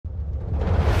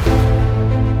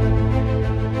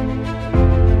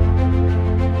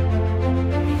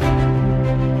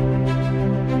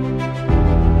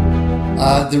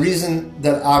The reason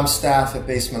that I'm staff at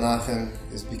Bais Menachem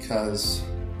is because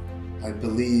I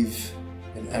believe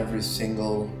in every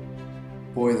single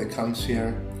boy that comes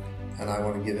here, and I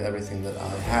want to give everything that I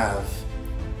have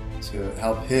to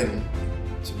help him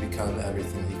to become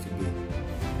everything he can be.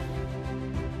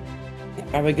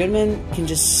 Rabbi Goodman can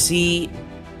just see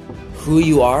who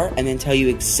you are and then tell you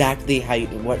exactly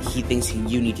what he thinks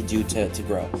you need to do to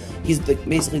grow. He's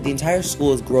basically, the entire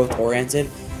school is growth oriented,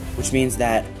 which means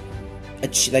that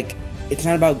it's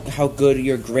not about how good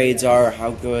your grades are,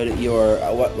 how good your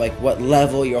what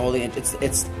level you're holding.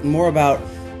 It's more about,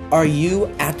 are you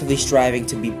actively striving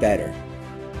to be better?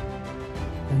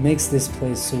 What makes this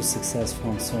place so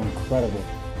successful and so incredible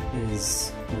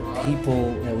is the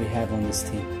people that we have on this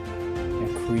team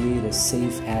that create a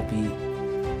safe, happy,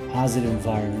 positive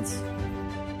environment.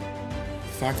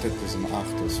 The fact that there's an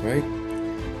aftos, right?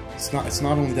 It's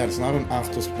not only that. It's not an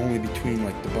aftos only between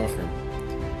like the bachrim.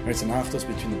 Right? It's an aftos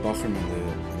between the bachrim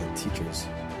and the teachers.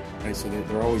 Right? So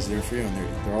they're always there for you, and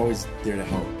they're always there to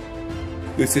help.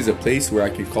 This is a place where I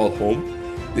can call home.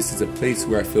 This is a place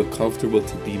where I feel comfortable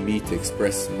to be me, to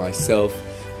express myself.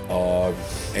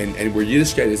 And where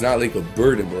Yiddishkeit is not like a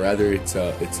burden, but rather it's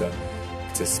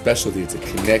a specialty. It's a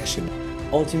connection.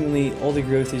 Ultimately, all the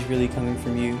growth is really coming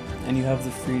from you, and you have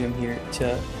the freedom here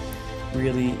to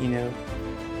really,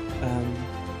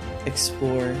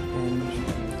 explore and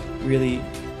really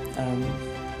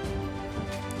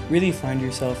find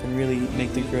yourself and really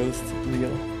make the growth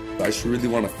real. I should really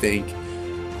want to thank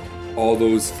all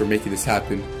those for making this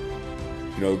happen.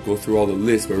 Go through all the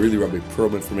lists, but really Rabbi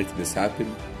Perlman for making this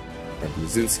happen. Rabbi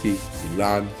Lazinski,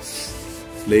 Ilan,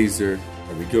 Laser,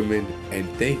 Rabbi Goodman, and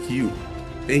thank you.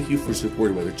 Thank you for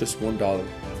supporting, whether just $1, $10,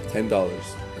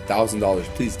 $1,000.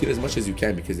 Please give as much as you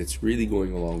can, because it's really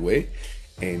going a long way.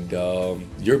 And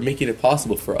you're making it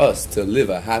possible for us to live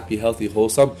a happy, healthy,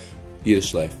 wholesome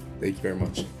Yiddish life. Thank you very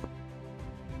much.